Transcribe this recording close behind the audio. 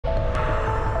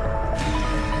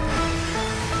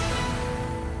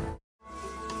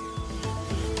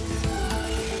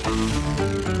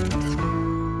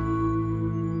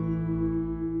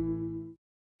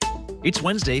It's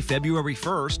Wednesday, February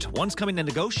 1st. One's coming to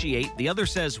negotiate. The other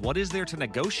says, what is there to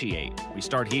negotiate? We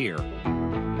start here.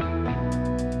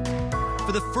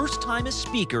 For the first time as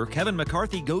Speaker, Kevin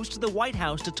McCarthy goes to the White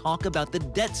House to talk about the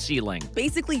debt ceiling.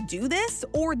 Basically, do this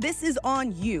or this is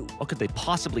on you. What could they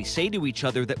possibly say to each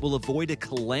other that will avoid a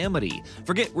calamity?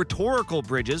 Forget rhetorical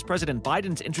bridges. President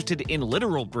Biden's interested in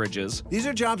literal bridges. These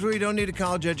are jobs where you don't need a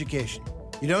college education.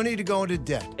 You don't need to go into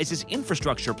debt. As his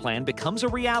infrastructure plan becomes a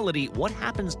reality, what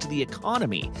happens to the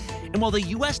economy? And while the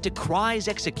U.S. decries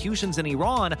executions in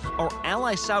Iran, our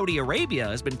ally Saudi Arabia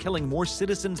has been killing more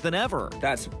citizens than ever.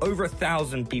 That's over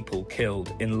 1,000 people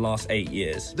killed in the last 8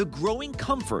 years. The growing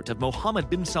comfort of Mohammed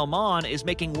bin Salman is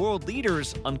making world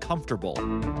leaders uncomfortable.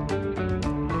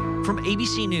 From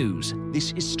ABC News,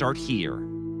 this is Start Here.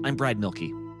 I'm Brad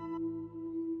Milkey.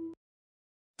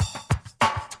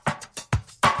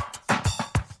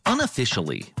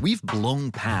 Unofficially, we've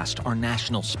blown past our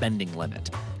national spending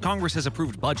limit. Congress has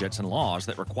approved budgets and laws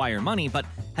that require money, but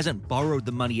hasn't borrowed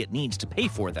the money it needs to pay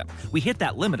for them. We hit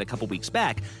that limit a couple weeks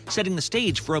back, setting the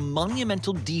stage for a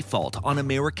monumental default on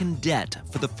American debt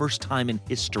for the first time in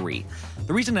history.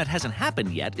 The reason that hasn't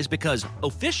happened yet is because,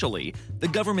 officially, the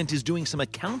government is doing some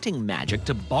accounting magic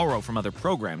to borrow from other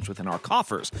programs within our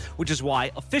coffers, which is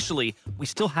why, officially, we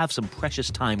still have some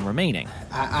precious time remaining.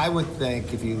 I would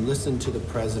think if you listen to the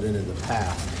president in the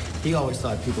past, he always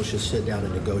thought people should sit down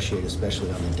and negotiate, especially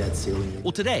on the debt ceiling.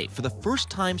 Well, today, for the first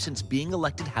time since being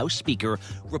elected House Speaker,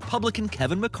 Republican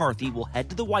Kevin McCarthy will head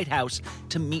to the White House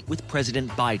to meet with President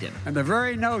Biden. And the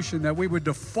very notion that we would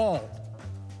default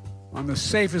on the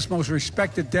safest, most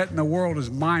respected debt in the world is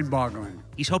mind-boggling.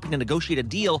 He's hoping to negotiate a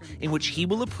deal in which he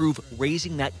will approve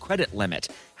raising that credit limit.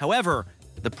 However,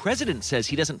 the president says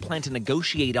he doesn't plan to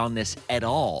negotiate on this at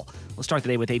all. We'll start the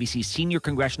day with ABC's senior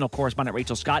congressional correspondent,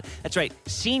 Rachel Scott. That's right,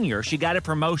 senior. She got a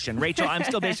promotion. Rachel, I'm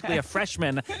still basically a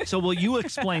freshman, so will you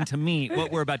explain to me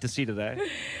what we're about to see today?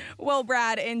 Well,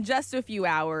 Brad, in just a few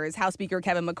hours, House Speaker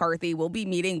Kevin McCarthy will be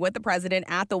meeting with the president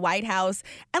at the White House.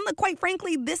 And look, quite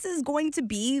frankly, this is going to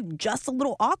be just a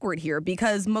little awkward here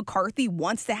because McCarthy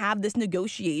wants to have this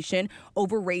negotiation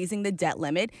over raising the debt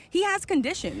limit. He has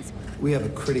conditions. We have a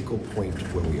critical point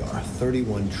where we are,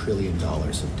 $31 trillion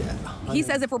of debt. He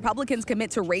says if Republicans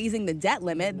commit to raising the debt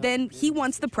limit, then he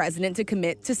wants the president to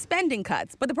commit to spending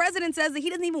cuts. But the president says that he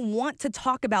doesn't even want to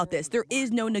talk about this. There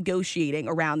is no negotiating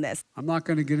around this. I'm not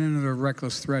going to get into the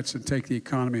reckless threats and take the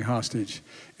economy hostage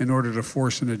in order to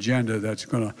force an agenda that's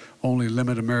going to only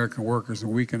limit American workers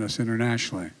and weaken us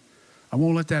internationally. I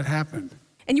won't let that happen.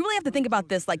 And you really have to think about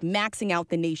this like maxing out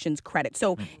the nation's credit.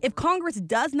 So if Congress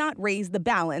does not raise the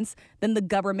balance, then the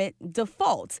government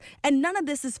defaults. And none of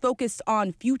this is focused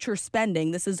on future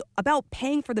spending. This is about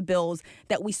paying for the bills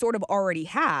that we sort of already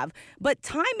have. But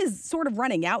time is sort of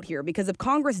running out here because if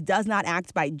Congress does not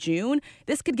act by June,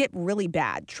 this could get really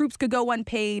bad. Troops could go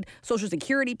unpaid. Social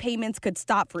Security payments could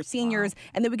stop for seniors. Wow.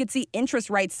 And then we could see interest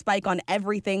rates spike on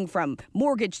everything from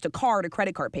mortgage to car to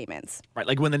credit card payments. Right,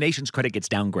 like when the nation's credit gets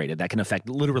downgraded, that can affect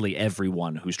literally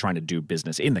everyone who's trying to do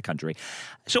business in the country.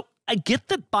 So I get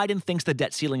that Biden thinks the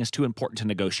debt ceiling is too important to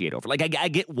negotiate over. Like, I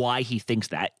get why he thinks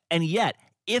that. And yet,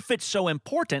 if it's so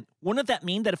important, wouldn't that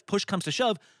mean that if push comes to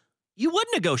shove, you would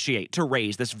negotiate to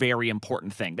raise this very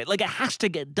important thing? But, like, it has to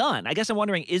get done. I guess I'm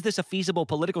wondering, is this a feasible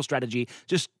political strategy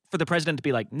just for the president to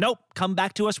be like, nope, come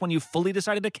back to us when you've fully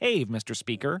decided to cave, Mr.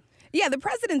 Speaker? Yeah, the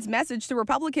president's message to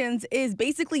Republicans is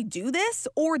basically do this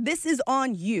or this is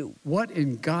on you. What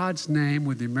in God's name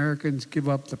would the Americans give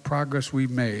up the progress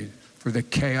we've made for the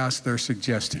chaos they're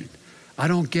suggesting? I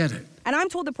don't get it. And I'm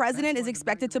told the president is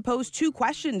expected to pose 2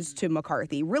 questions to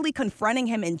McCarthy, really confronting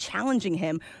him and challenging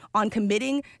him on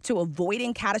committing to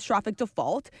avoiding catastrophic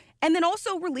default and then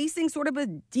also releasing sort of a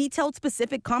detailed,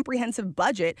 specific, comprehensive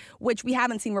budget, which we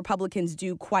haven't seen Republicans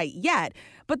do quite yet.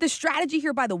 But the strategy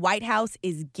here by the White House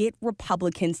is get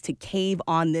Republicans to cave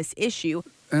on this issue.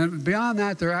 And beyond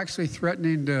that, they're actually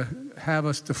threatening to have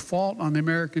us default on the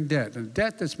American debt, a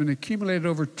debt that's been accumulated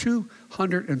over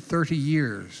 230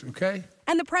 years, okay?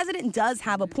 And the president does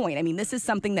have a point. I mean, this is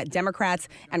something that Democrats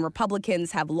and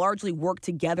Republicans have largely worked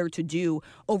together to do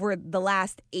over the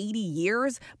last 80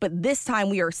 years. But this time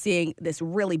we are seeing this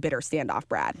really bitter standoff,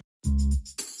 Brad.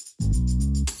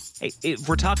 Hey, if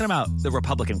we're talking about the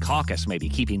Republican caucus maybe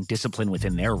keeping discipline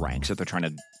within their ranks if they're trying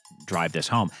to drive this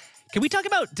home, can we talk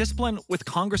about discipline with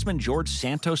Congressman George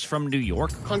Santos from New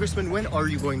York? Congressman, when are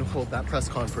you going to hold that press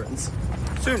conference?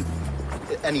 Soon.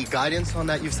 Any guidance on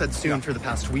that? You've said soon for the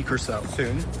past week or so.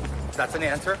 Soon. That's an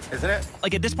answer, isn't it?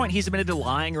 Like, at this point, he's admitted to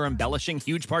lying or embellishing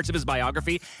huge parts of his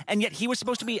biography, and yet he was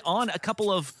supposed to be on a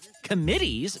couple of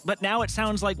committees, but now it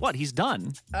sounds like, what, he's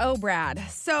done? Oh, Brad.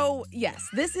 So, yes,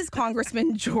 this is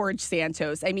Congressman George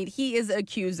Santos. I mean, he is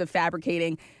accused of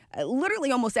fabricating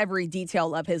literally almost every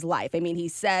detail of his life. I mean, he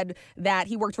said that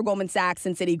he worked for Goldman Sachs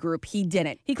and Citigroup. He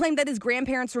didn't. He claimed that his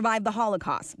grandparents survived the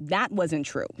Holocaust. That wasn't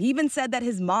true. He even said that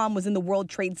his mom was in the World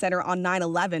Trade Center on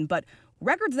 9/11, but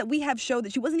records that we have show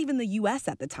that she wasn't even in the U.S.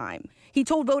 at the time. He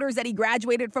told voters that he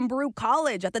graduated from Baruch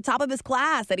College at the top of his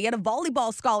class, that he had a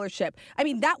volleyball scholarship. I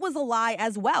mean, that was a lie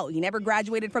as well. He never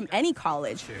graduated from any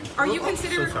college. Are you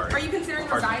considering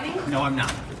resigning? No, I'm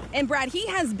not. And Brad, he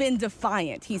has been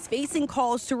defiant. He's facing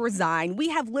calls to resign. We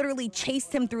have literally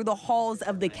chased him through the halls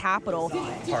of the Capitol.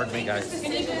 Pardon me, guys.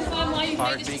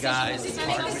 Pardon me, guys.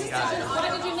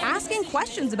 Asking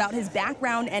questions about his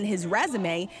background and his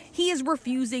resume, he is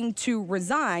refusing to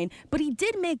resign, but he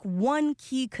did make one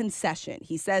key concession.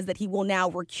 He says that he will now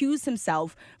recuse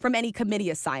himself from any committee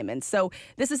assignments. So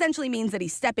this essentially means that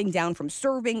he's stepping down from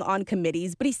serving on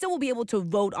committees, but he still will be able to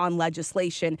vote on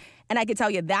legislation. And I can tell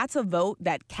you that's a vote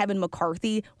that Kevin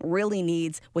McCarthy really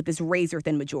needs with this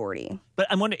razor-thin majority. But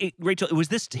I'm wondering, Rachel, was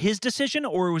this his decision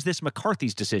or was this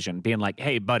McCarthy's decision, being like,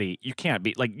 hey, buddy, you can't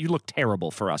be, like, you look terrible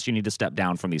for us. You need to step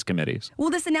down from these committees? Well,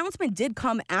 this announcement did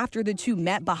come after the two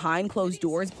met behind closed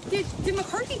doors. Did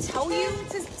McCarthy tell you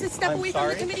to step away from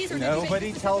the committees? Or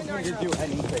Nobody tells me to do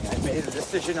anything. I made a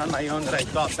decision on my own that I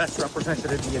thought best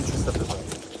represented the interests of the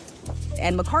vote.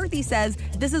 And McCarthy says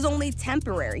this is only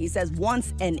temporary. He says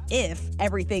once and if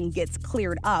everything gets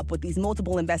cleared up with these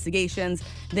multiple investigations,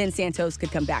 then Santos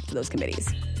could come back to those committees.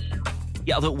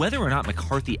 Yeah, although whether or not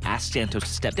McCarthy asked Santos to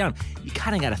step down, you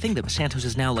kind of got to think that Santos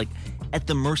is now, like, at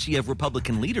the mercy of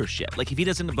Republican leadership. Like, if he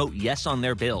doesn't vote yes on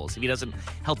their bills, if he doesn't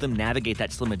help them navigate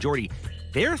that slim majority,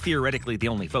 they're theoretically the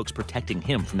only folks protecting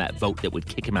him from that vote that would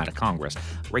kick him out of Congress.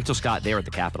 Rachel Scott there at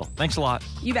the Capitol. Thanks a lot.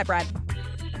 You bet, Brad.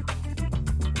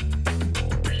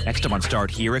 Next time on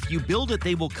Start Here, if you build it,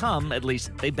 they will come. At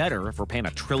least they better if we're paying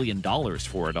 $1 trillion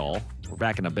for it all. We're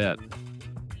back in a bit.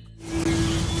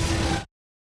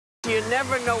 You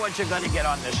never know what you're going to get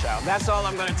on this show. That's all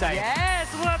I'm going to tell you. Yes,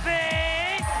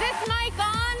 Whoopi! Is this mic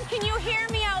on? Can you hear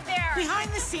me out there?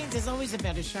 Behind the scenes is always a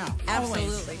better show.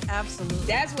 Absolutely, absolutely.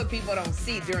 That's what people don't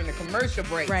see during the commercial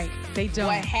break. Right, they don't.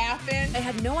 What happened? I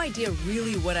had no idea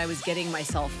really what I was getting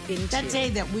myself into. That day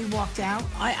that we walked out,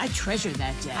 I treasured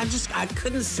that day. I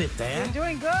couldn't sit there. You're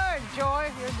doing good, Joy.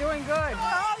 You're doing good.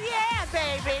 Oh, yeah,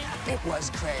 baby. It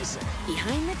was crazy.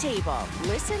 Behind the Table.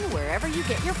 Listen wherever you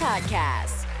get your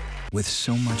podcasts. With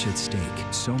so much at stake,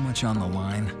 so much on the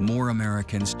line, more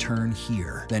Americans turn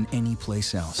here than any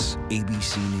place else.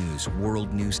 ABC News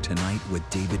World News Tonight with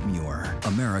David Muir.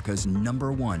 America's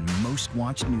 #1 most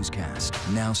watched newscast.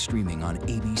 Now streaming on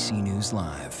ABC News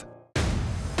Live.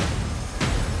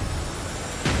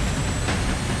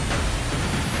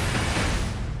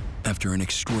 After an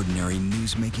extraordinary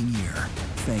news-making year,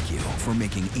 thank you for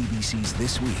making ABC's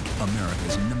This Week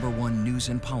America's #1 news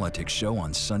and politics show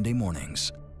on Sunday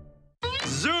mornings.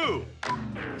 Zoo!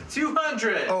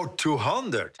 200! Oh,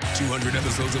 200. 200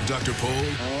 episodes of Dr. Pol.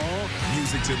 Oh.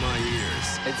 Music to my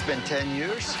ears. It's been 10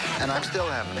 years, and I'm still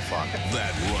having fun.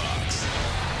 That rocks.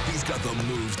 He's got the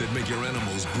moves that make your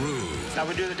animals groove. Now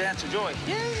we do the dance of joy.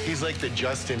 Yay! He's like the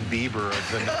Justin Bieber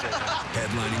of the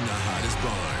Headlining the hottest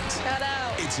barns. Shout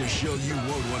out. It's a show you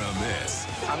won't want to miss.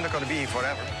 I'm not going to be here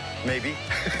forever. Maybe.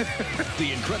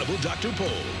 The Incredible Dr. Pol.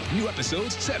 New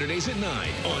episodes Saturdays at 9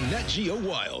 on Nat Geo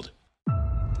Wild.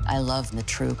 I love the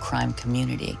true crime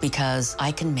community because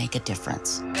I can make a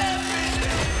difference.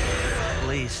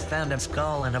 Police found a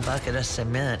skull in a bucket of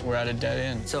cement. We're at a dead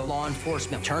end. So law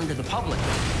enforcement turned to the public.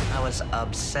 I was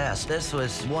obsessed. This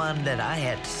was one that I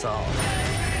had to solve.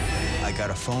 I got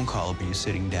a phone call about you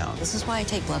sitting down. This is why I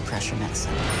take blood pressure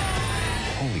medicine.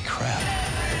 Holy crap.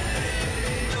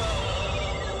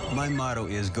 My motto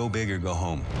is go big or go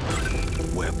home.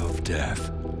 Web of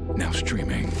Death. Now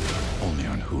streaming only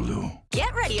on Hulu.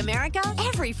 Get ready, America,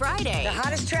 every Friday. The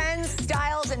hottest trends,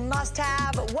 styles, and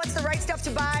must-have. What's the right stuff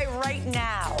to buy right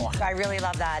now? I really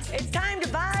love that. It's time to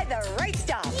buy the right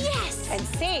stuff. Yes! And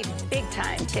save big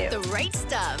time, too. The right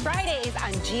stuff. Fridays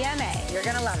on GMA. You're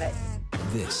gonna love it.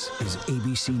 This is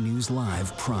ABC News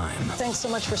Live Prime. Thanks so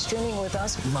much for streaming with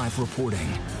us. Live reporting,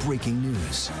 breaking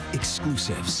news,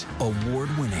 exclusives,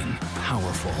 award-winning,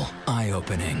 powerful,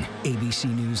 eye-opening. ABC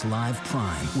News Live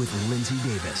Prime with Lindsay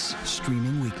Davis.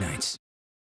 Streaming weeknights.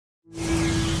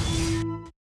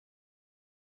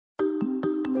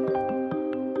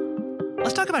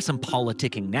 Let's talk about some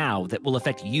politicking now that will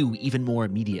affect you even more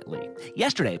immediately.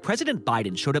 Yesterday, President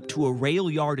Biden showed up to a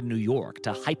rail yard in New York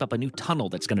to hype up a new tunnel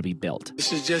that's going to be built.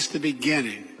 This is just the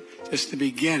beginning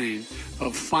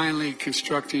of finally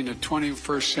constructing a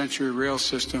 21st century rail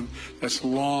system that's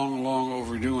long, long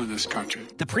overdue in this country.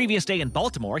 The previous day in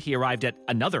Baltimore, he arrived at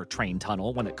another train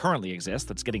tunnel, one that currently exists,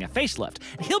 that's getting a facelift.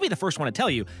 And he'll be the first one to tell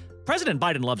you, President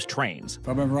Biden loves trains.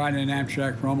 I've been riding an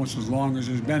Amtrak for almost as long as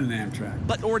there's been an Amtrak.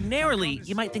 But ordinarily,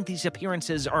 you might think these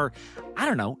appearances are, I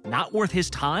don't know, not worth his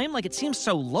time. Like, it seems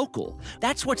so local.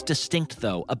 That's what's distinct,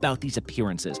 though, about these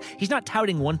appearances. He's not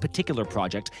touting one particular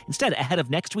project. Instead, ahead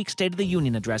of next week's State of the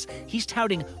Union address, he's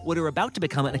touting what are about to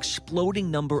become an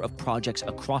exploding number of projects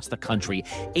across the country.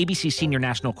 ABC senior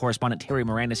national correspondent Terry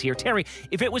Moran is here. Terry,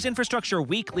 if it was Infrastructure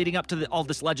Week leading up to all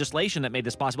this legislation that made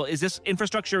this possible, is this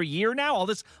Infrastructure Year now? All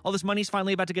this money's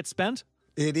finally about to get spent?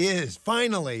 It is.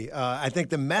 Finally. I think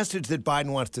the message that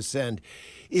Biden wants to send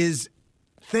is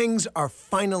things are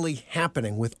finally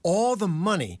happening with all the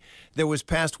money that was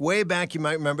passed way back. You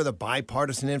might remember the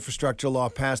bipartisan infrastructure law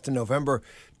passed in November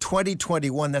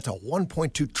 2021. That's a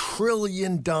 $1.2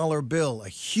 trillion bill, a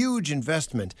huge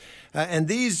investment. And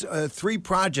these three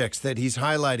projects that he's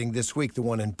highlighting this week, the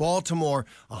one in Baltimore,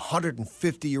 a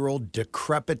 150-year-old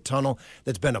decrepit tunnel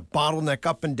that's been a bottleneck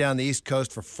up and down the East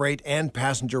Coast for freight and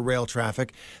passenger rail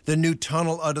traffic, the new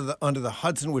tunnel under the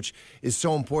Hudson, which is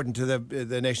so important to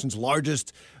the nation's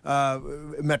largest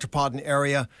metropolitan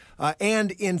area.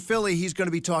 And in Philly, he's going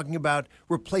to be talking about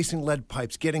replacing lead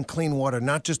pipes, getting clean water,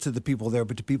 not just to the people there,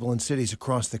 but to people in cities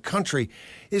across the country,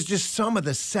 is just some of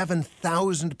the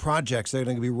 7,000 projects that are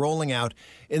going to be rolling out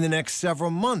in the next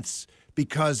several months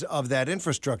because of that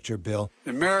infrastructure bill.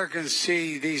 Americans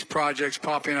see these projects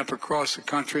popping up across the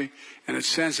country, and it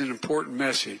sends an important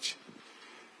message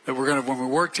that we're going to, when we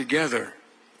work together,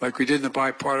 like we did in the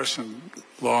bipartisan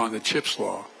law and the CHIPS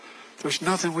law, there's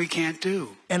nothing we can't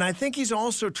do. And I think he's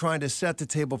also trying to set the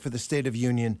table for the State of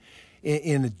Union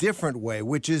in a different way,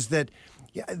 which is that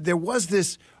there was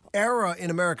this era in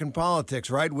American politics,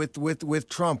 right, with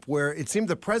Trump, where it seemed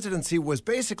the presidency was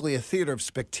basically a theater of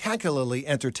spectacularly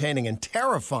entertaining and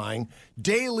terrifying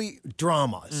daily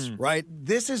dramas, right?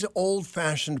 This is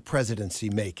old-fashioned presidency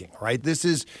making, right? This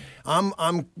is, I'm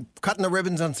cutting the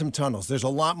ribbons on some tunnels. There's a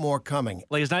lot more coming.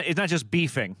 Like, it's not just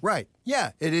beefing. Right.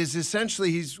 Yeah, it is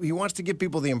essentially, he wants to give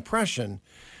people the impression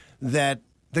that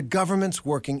the government's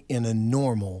working in a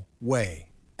normal way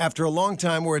after a long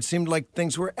time where it seemed like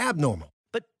things were abnormal.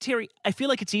 But, Terry, I feel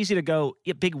like it's easy to go,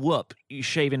 yeah, big whoop, you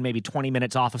shaving maybe 20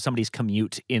 minutes off of somebody's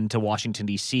commute into Washington,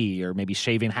 D.C., or maybe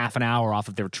shaving half an hour off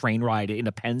of their train ride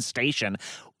into Penn Station.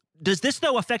 Does this,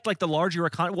 though, affect, like, the larger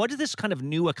economy? What is this kind of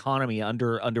new economy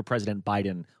under President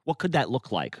Biden? What could that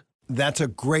look like? That's a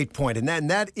great point, and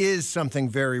that is something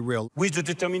very real. With the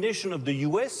determination of the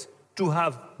U.S. to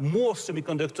have more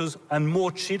semiconductors and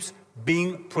more chips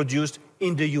being produced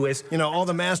in the U.S. You know, all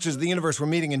the masters of the universe were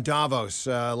meeting in Davos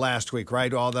last week,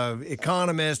 right? All the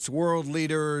economists, world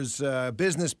leaders,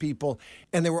 business people,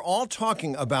 and they were all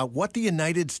talking about what the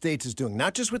United States is doing,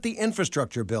 not just with the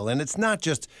infrastructure bill, and it's not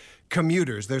just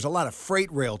commuters. There's a lot of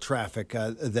freight rail traffic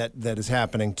that is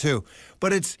happening, too.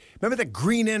 But remember that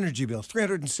green energy bill,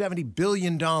 $370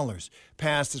 billion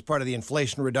passed as part of the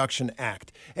Inflation Reduction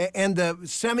Act, and the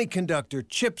Semiconductor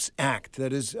Chips Act,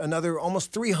 that is another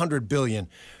almost $300 billion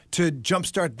to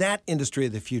jumpstart that industry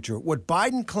of the future. What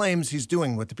Biden claims he's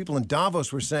doing, what the people in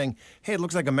Davos were saying, hey, it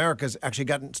looks like America's actually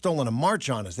stolen a march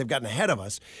on us, they've gotten ahead of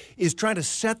us, is trying to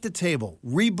set the table,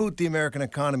 reboot the American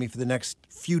economy for the next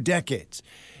few decades.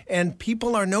 And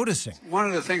people are noticing. One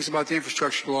of the things about the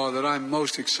infrastructure law that I'm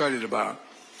most excited about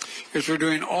is we're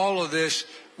doing all of this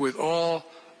with all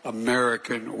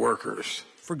American workers.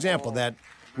 For example, that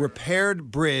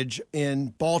repaired bridge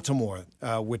in Baltimore,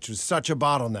 which was such a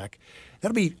bottleneck,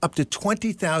 that'll be up to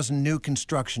 20,000 new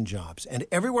construction jobs. And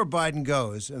everywhere Biden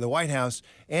goes, the White House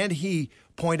and he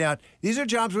point out, these are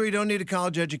jobs where you don't need a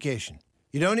college education.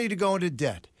 You don't need to go into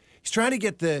debt. He's trying to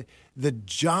get the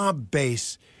job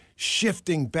base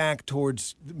shifting back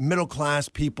towards middle-class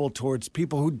people, towards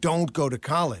people who don't go to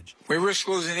college. We risk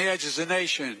losing the edge as a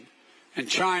nation, and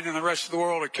China and the rest of the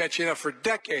world are catching up for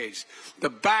decades. The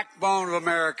backbone of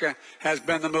America has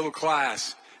been the middle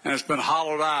class, and it's been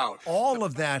hollowed out. All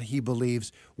of that, he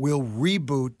believes, will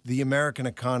reboot the American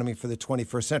economy for the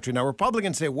 21st century. Now,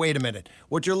 Republicans say, wait a minute,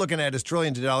 what you're looking at is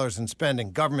trillions of dollars in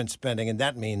spending, government spending, and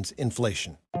that means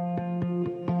inflation.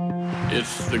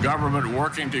 It's the government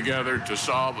working together to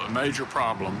solve a major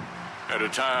problem at a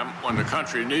time when the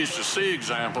country needs to see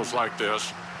examples like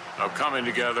this of coming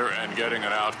together and getting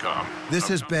an outcome. This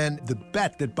has been the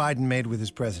bet that Biden made with his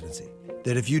presidency.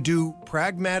 that if you do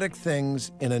pragmatic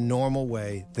things in a normal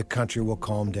way, the country will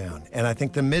calm down. And I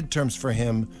think the midterms for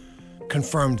him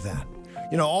confirmed that.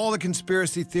 You know, all the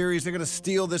conspiracy theories, they're going to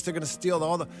steal this, they're going to steal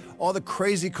all the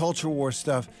crazy culture war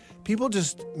stuff. People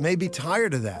just may be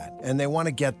tired of that, and they want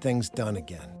to get things done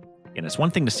again. And it's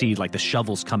one thing to see, like, the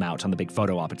shovels come out on the big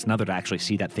photo op. It's another to actually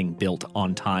see that thing built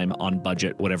on time, on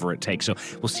budget, whatever it takes. So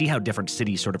we'll see how different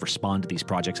cities sort of respond to these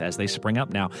projects as they spring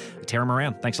up now. Tara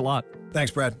Moran, thanks a lot.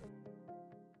 Thanks, Brad.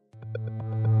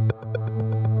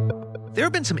 There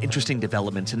have been some interesting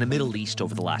developments in the Middle East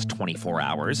over the last 24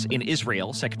 hours. In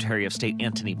Israel, Secretary of State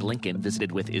Antony Blinken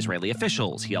visited with Israeli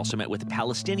officials. He also met with the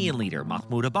Palestinian leader,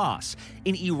 Mahmoud Abbas.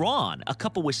 In Iran, a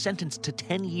couple was sentenced to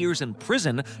 10 years in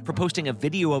prison for posting a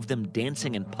video of them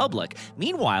dancing in public.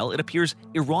 Meanwhile, it appears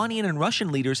Iranian and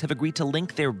Russian leaders have agreed to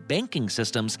link their banking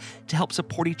systems to help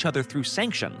support each other through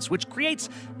sanctions, which creates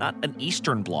not an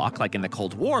Eastern bloc like in the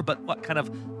Cold War, but what kind of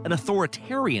an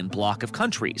authoritarian bloc of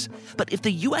countries. But if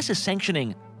the U.S. is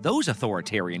sanctioning those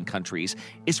authoritarian countries,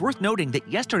 it's worth noting that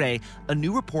yesterday a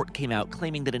new report came out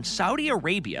claiming that in Saudi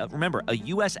Arabia, remember, a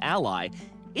U.S. ally,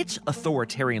 its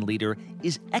authoritarian leader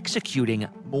is executing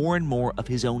more and more of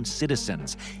his own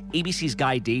citizens. ABC's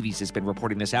Guy Davies has been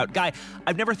reporting this out. Guy,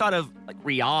 I've never thought of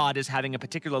Riyadh as having a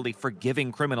particularly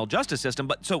forgiving criminal justice system,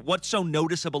 but so what's so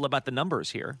noticeable about the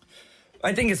numbers here?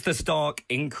 I think it's the stark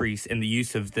increase in the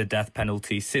use of the death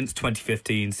penalty since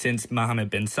 2015, since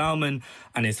Mohammed bin Salman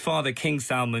and his father, King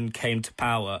Salman, came to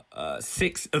power.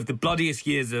 6 of the bloodiest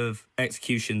years of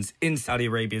executions in Saudi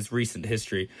Arabia's recent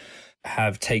history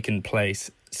have taken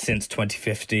place since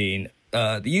 2015.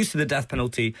 The use of the death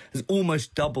penalty has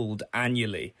almost doubled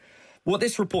annually. What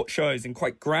this report shows in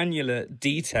quite granular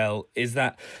detail is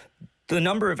that the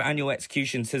number of annual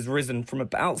executions has risen from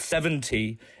about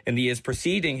 70 in the years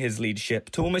preceding his leadership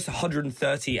to almost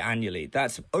 130 annually.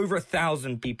 That's over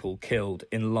 1,000 people killed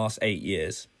in the last 8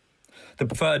 years. The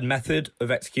preferred method of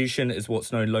execution is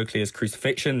what's known locally as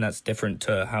crucifixion. That's different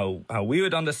to how we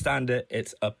would understand it.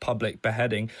 It's a public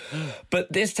beheading.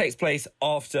 But this takes place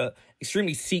after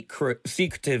extremely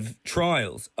secretive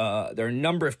trials. There are a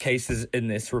number of cases in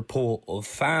this report of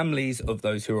families of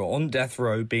those who are on death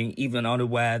row being even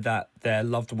unaware that their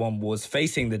loved one was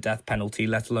facing the death penalty,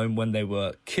 let alone when they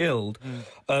were killed.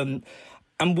 And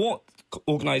what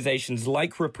organizations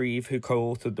like Reprieve, who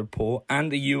co-authored the report,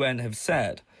 and the UN have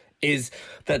said is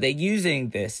that they're using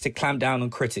this to clamp down on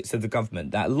critics of the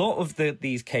government. That a lot of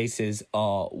these cases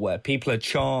are where people are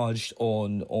charged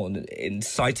on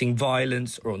inciting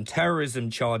violence or on terrorism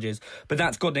charges, but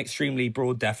that's got an extremely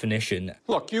broad definition.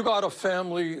 Look, you got a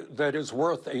family that is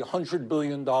worth $100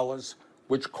 billion,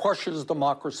 which crushes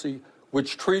democracy,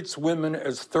 which treats women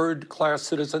as third-class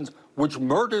citizens, which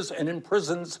murders and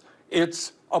imprisons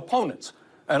its opponents.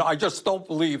 And I just don't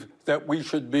believe that we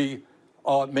should be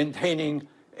maintaining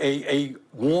a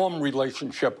warm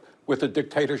relationship with a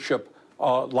dictatorship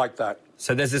like that.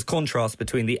 So there's this contrast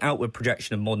between the outward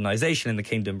projection of modernization in the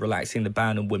kingdom, relaxing the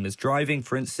ban on women's driving,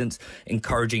 for instance,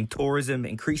 encouraging tourism,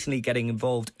 increasingly getting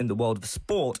involved in the world of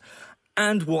sport,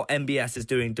 and what MBS is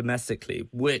doing domestically,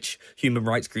 which human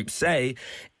rights groups say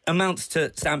amounts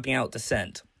to stamping out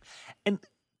dissent. And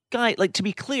Guy, to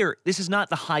be clear, this is not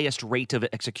the highest rate of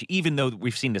execution, even though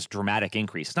we've seen this dramatic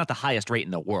increase. It's not the highest rate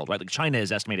in the world, right? China is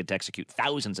estimated to execute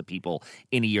thousands of people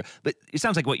in a year. But it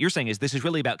sounds like what you're saying is this is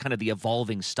really about kind of the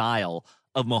evolving style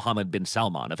of Mohammed bin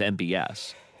Salman, of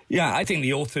MBS. Yeah, I think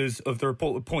the authors of the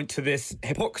report would point to this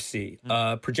hypocrisy,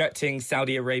 projecting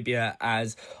Saudi Arabia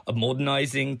as a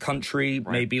modernizing country,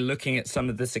 maybe looking at some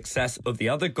of the success of the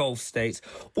other Gulf states,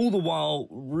 all the while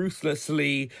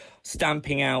ruthlessly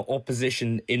stamping out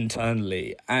opposition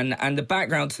internally. And the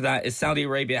background to that is Saudi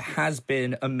Arabia has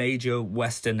been a major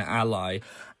Western ally.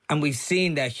 And we've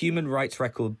seen their human rights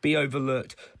record be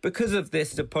overlooked because of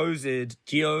this supposed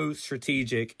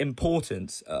geostrategic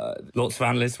importance. Lots of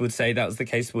analysts would say that was the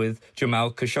case with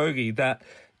Jamal Khashoggi, that,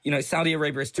 Saudi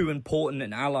Arabia is too important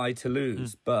an ally to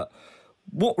lose. But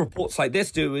what reports like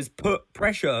this do is put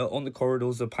pressure on the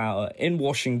corridors of power in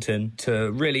Washington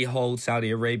to really hold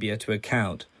Saudi Arabia to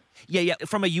account. Yeah.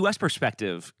 From a U.S.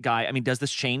 perspective, Guy, I mean, does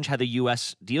this change how the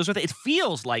U.S. deals with it? It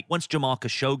feels like once Jamal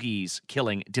Khashoggi's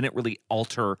killing didn't really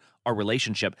alter our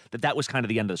relationship, that was kind of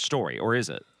the end of the story, or is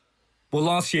it? Well,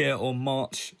 last year on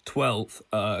March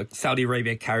 12th, Saudi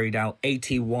Arabia carried out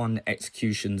 81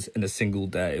 executions in a single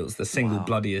day. It was the single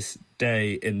bloodiest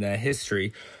day in their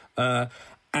history.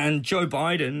 And Joe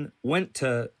Biden went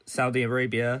to Saudi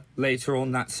Arabia later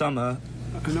on that summer.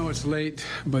 I know it's late,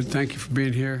 but thank you for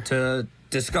being here. To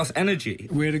discuss energy.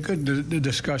 We had a good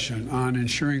discussion on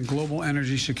ensuring global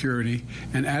energy security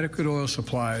and adequate oil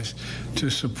supplies to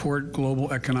support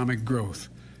global economic growth.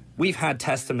 We've had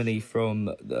testimony from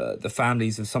the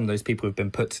families of some of those people who've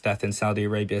been put to death in Saudi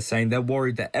Arabia saying they're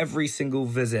worried that every single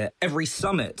visit, every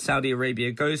summit Saudi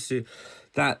Arabia goes to,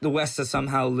 that the West are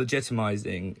somehow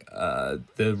legitimizing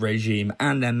the regime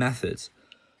and their methods.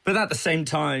 But at the same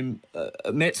time,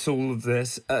 amidst all of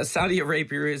this, Saudi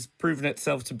Arabia has proven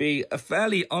itself to be a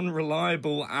fairly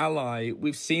unreliable ally.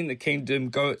 We've seen the kingdom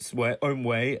go its own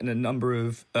way in a number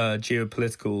of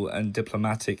geopolitical and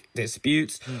diplomatic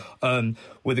disputes.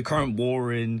 With the current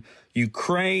war in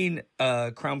Ukraine,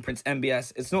 Crown Prince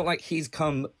MBS, it's not like he's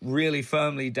come really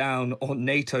firmly down on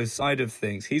NATO's side of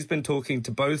things. He's been talking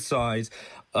to both sides,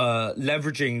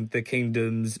 leveraging the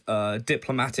kingdom's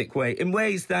diplomatic way in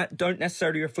ways that don't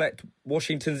necessarily reflect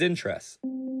Washington's interests.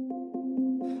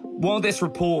 While this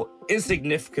report is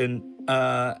significant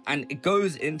and it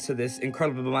goes into this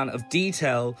incredible amount of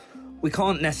detail, we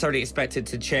can't necessarily expect it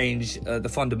to change the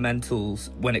fundamentals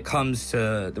when it comes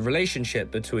to the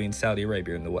relationship between Saudi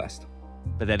Arabia and the West.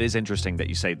 But that is interesting that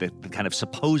you say the kind of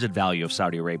supposed value of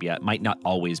Saudi Arabia might not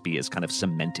always be as kind of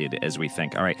cemented as we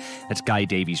think. All right, that's Guy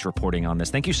Davies reporting on this.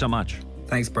 Thank you so much.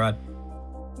 Thanks, Brad.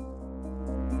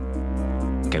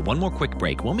 Okay, one more quick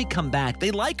break. When we come back, they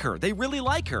like her. They really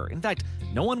like her. In fact,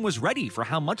 no one was ready for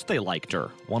how much they liked her.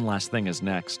 One Last Thing is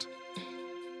next.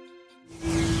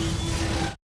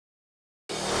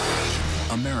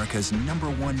 America's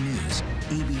 #1 news,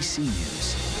 ABC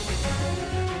News.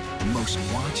 Most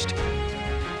watched,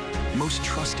 most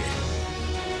trusted,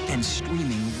 and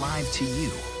streaming live to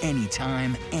you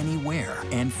anytime, anywhere,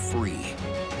 and free.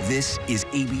 This is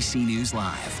ABC News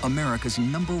Live, America's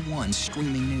 #1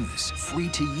 streaming news, free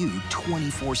to you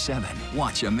 24/7.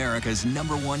 Watch America's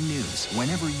 #1 news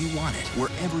whenever you want it,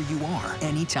 wherever you are,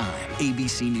 anytime.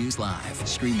 ABC News Live,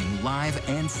 streaming live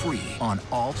and free on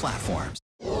all platforms.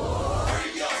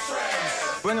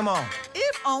 Bring them on.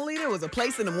 If only there was a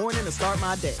place in the morning to start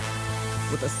my day.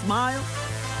 With a smile,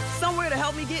 somewhere to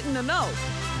help me get in the know.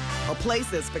 A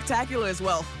place as spectacular as,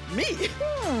 well, me.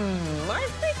 I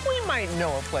think we might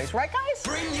know a place, right, guys?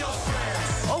 Bring your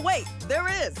friends. Oh, wait, there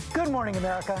is. Good morning,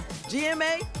 America.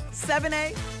 GMA,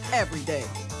 7A, every day.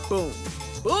 Boom,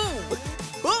 boom,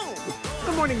 boom.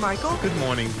 Good morning, Michael. Good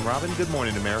morning, Robin. Good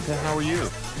morning, America. How are you?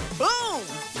 Boom.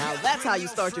 Now that's how you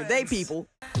start your day, people.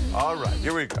 All right,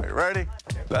 here we go. You ready?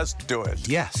 Let's do it.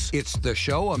 Yes, it's the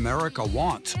show America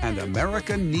wants and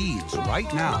America needs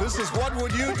right now. This is What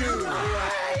Would You Do?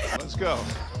 Let's go.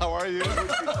 How are you?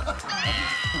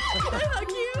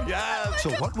 Yeah. So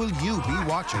what will you be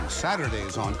watching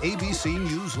Saturdays on ABC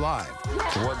News Live?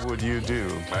 What would you do?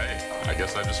 Hey, I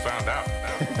guess I just found out.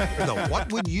 The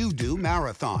What Would You Do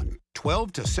Marathon,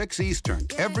 12 to 6 Eastern,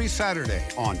 every Saturday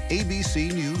on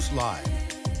ABC News Live.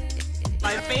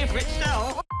 My favorite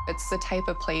show. It's the type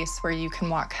of place where you can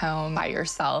walk home by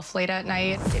yourself late at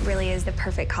night. It really is the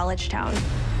perfect college town.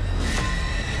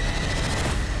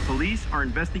 Police are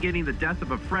investigating the death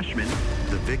of a freshman.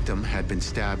 The victim had been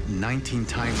stabbed 19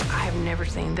 times. I've never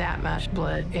seen that much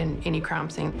blood in any crime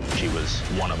scene. She was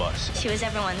one of us. She was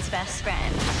everyone's best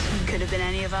friend. Could have been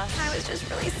any of us. I was just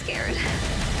really scared.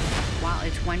 While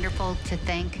it's wonderful to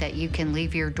think that you can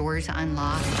leave your doors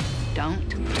unlocked, don't.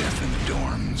 Death in the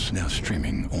Dorms, now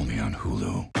streaming only on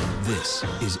Hulu. This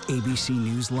is ABC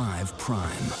News Live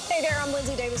Prime. Hey there, I'm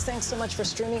Lindsay Davis. Thanks so much for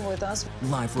streaming with us.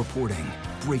 Live reporting,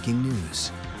 breaking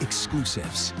news,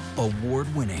 exclusives,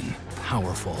 award-winning,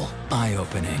 powerful,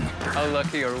 eye-opening. How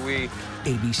lucky are we?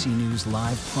 ABC News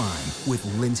Live Prime with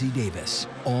Lindsay Davis.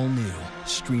 All new,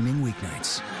 streaming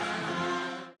weeknights.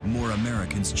 More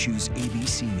Americans choose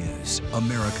ABC News,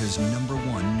 America's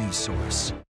 #1 news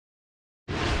source.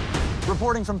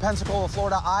 Reporting from Pensacola,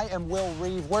 Florida, I am Will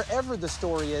Reeve. Wherever the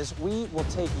story is, we will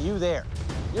take you there.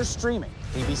 You're streaming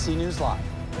ABC News Live.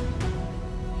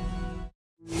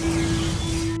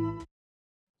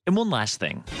 And one last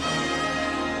thing.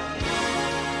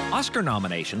 Oscar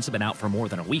nominations have been out for more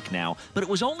than a week now, but it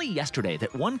was only yesterday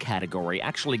that one category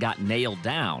actually got nailed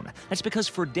down. That's because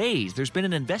for days there's been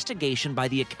an investigation by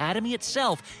the Academy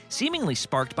itself, seemingly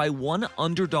sparked by one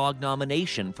underdog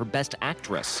nomination for Best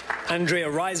Actress. Andrea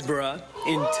Riseborough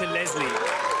in To Leslie.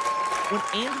 When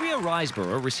Andrea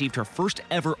Riseborough received her first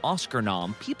ever Oscar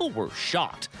nom, people were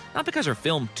shocked. Not because her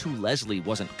film To Leslie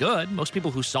wasn't good. Most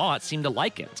people who saw it seemed to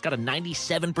like it. It's got a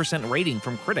 97% rating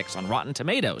from critics on Rotten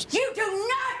Tomatoes. You do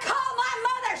not call my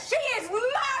mother! She is my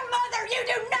mother! You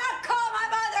do not call my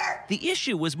mother! The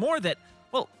issue was more that,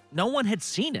 well, no one had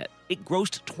seen it. It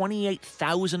grossed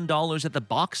 $28,000 at the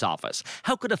box office.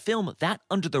 How could a film that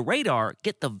under the radar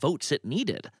get the votes it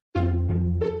needed?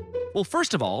 Well,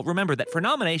 first of all, remember that for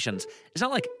nominations, it's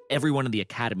not like everyone in the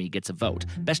Academy gets a vote.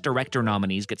 Best Director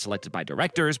nominees get selected by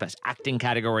directors, Best Acting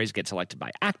categories get selected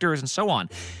by actors, and so on.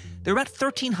 There are about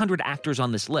 1,300 actors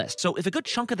on this list, so if a good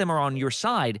chunk of them are on your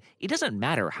side, it doesn't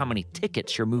matter how many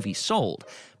tickets your movie sold.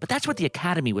 But that's what the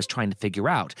Academy was trying to figure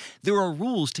out. There are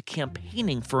rules to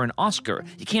campaigning for an Oscar.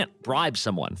 You can't bribe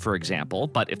someone, for example,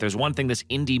 but if there's one thing this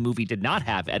indie movie did not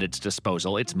have at its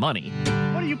disposal, it's money.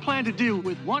 What do you plan to do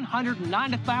with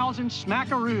 190,000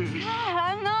 smackaroos?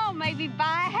 I don't know, maybe buy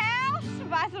a house,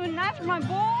 buy something nice for my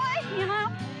boy, you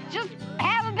know, just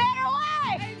have a better life.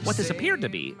 What this appeared to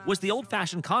be was the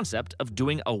old-fashioned concept of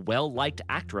doing a well-liked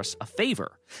actress a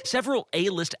favor. Several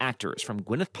A-list actors, from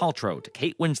Gwyneth Paltrow to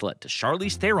Kate Winslet to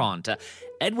Charlize Theron to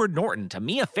Edward Norton to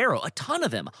Mia Farrow, a ton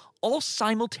of them, all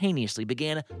simultaneously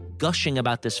began gushing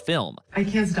about this film. I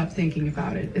can't stop thinking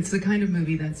about it. It's the kind of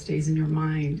movie that stays in your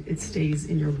mind. It stays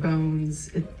in your bones.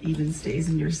 It even stays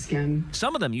in your skin.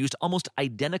 Some of them used almost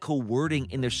identical wording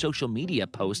in their social media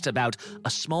posts about a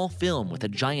small film with a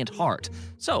giant heart.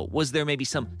 So, was there maybe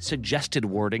some suggested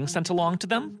wording sent along to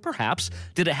them? Perhaps.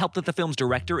 Did it help that the film's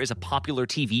director is a popular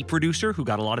TV producer who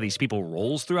got a lot of these people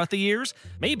roles throughout the years?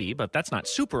 Maybe, but that's not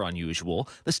super unusual.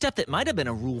 The step that might have been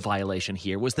a rule violation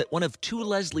here was that one of To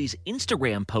Leslie's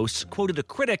Instagram posts quoted a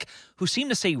critic who seemed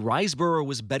to say Riseborough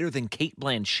was better than Cate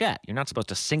Blanchett. You're not supposed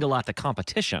to single out the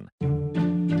competition.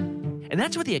 And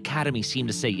that's what the Academy seemed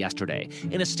to say yesterday.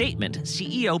 In a statement,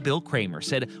 CEO Bill Kramer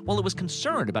said while it was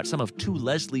concerned about some of To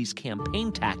Leslie's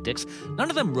campaign tactics, none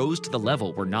of them rose to the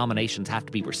level where nominations have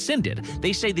to be rescinded.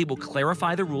 They say they will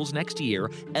clarify the rules next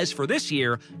year. As for this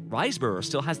year, Riseborough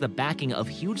still has the backing of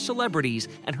huge celebrities,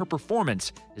 and her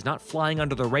performance is not flying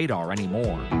under the radar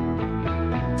anymore.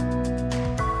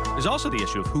 There's also the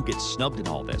issue of who gets snubbed in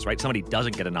all this, right? Somebody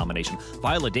doesn't get a nomination.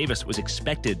 Viola Davis was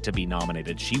expected to be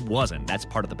nominated. She wasn't. That's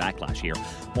part of the backlash here.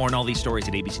 More on all these stories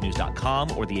at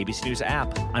abcnews.com or the ABC News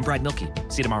app. I'm Brad Milkey.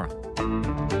 See you tomorrow.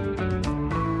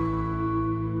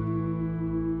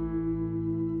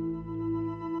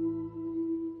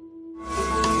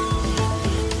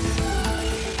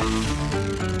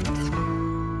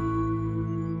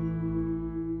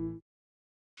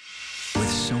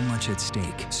 At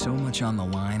stake, so much on the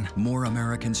line, more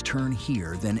Americans turn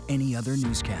here than any other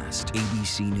newscast.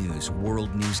 ABC News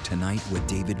World News Tonight with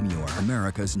David Muir,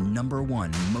 America's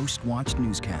 #1 most watched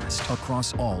newscast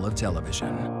across all of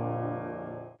television.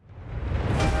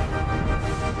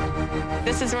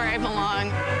 This is where I belong.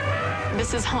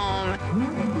 This is home.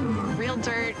 Real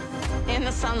dirt in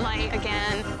the sunlight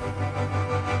again.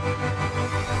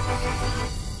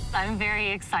 I'm very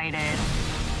excited.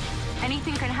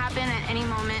 Anything could happen at any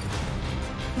moment.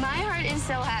 My heart is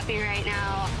so happy right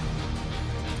now.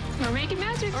 We're making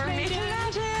magic. We're making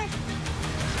magic.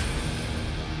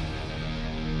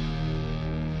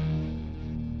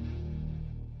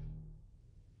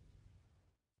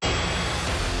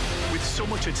 With so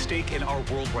much at stake in our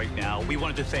world right now, we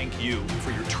wanted to thank you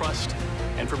for your trust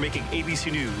and for making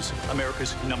ABC News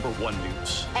America's #1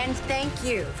 news. And thank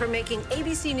you for making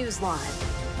ABC News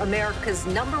Live America's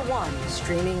 #1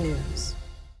 streaming news.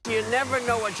 You never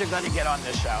know what you're going to get on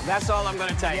this show. That's all I'm going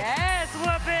to tell you. Yes,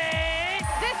 Whoopi! Is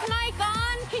this mic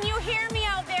on? Can you hear me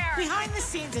out there? Behind the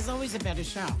scenes is always a better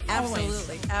show.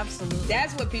 Absolutely, absolutely.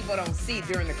 That's what people don't see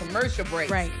during the commercial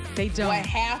break. Right, they don't. What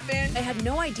happened? I had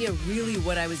no idea really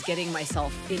what I was getting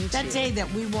myself into. That day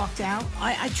that we walked out,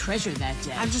 I treasure that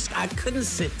day. I couldn't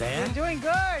sit there. You're doing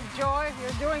good, Joy.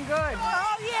 You're doing good.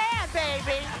 Oh, yeah,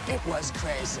 baby. It was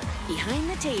crazy. Behind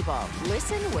the Table.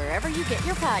 Listen wherever you get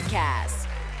your podcasts.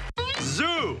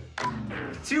 Zoo!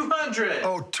 200!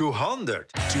 Oh, 200.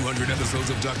 200 episodes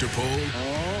of Dr. Pol.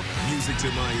 Oh. Music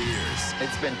to my ears.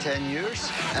 It's been 10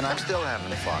 years, and I'm still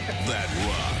having fun. That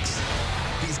rocks.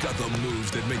 He's got the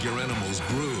moves that make your animals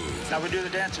groove. Now we do the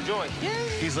dance of joy.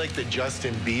 Yay. He's like the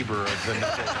Justin Bieber of the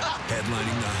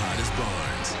Headlining the hottest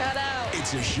barns. Cut out.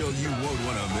 It's a show you won't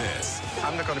want to miss.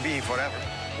 I'm not going to be here forever.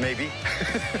 Maybe.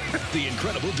 The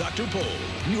Incredible Dr. Pol.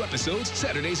 New episodes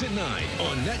Saturdays at 9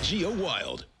 on Nat Geo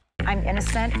Wild. I'm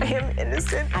innocent. I am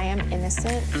innocent. I am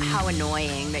innocent. How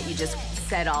annoying that you just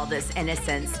said all this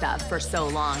innocent stuff for so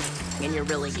long and you're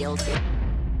really guilty.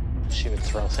 She would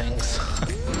throw things.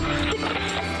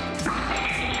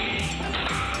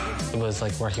 It was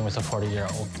like working with a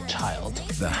 40-year-old child.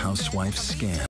 The Housewife's Scam.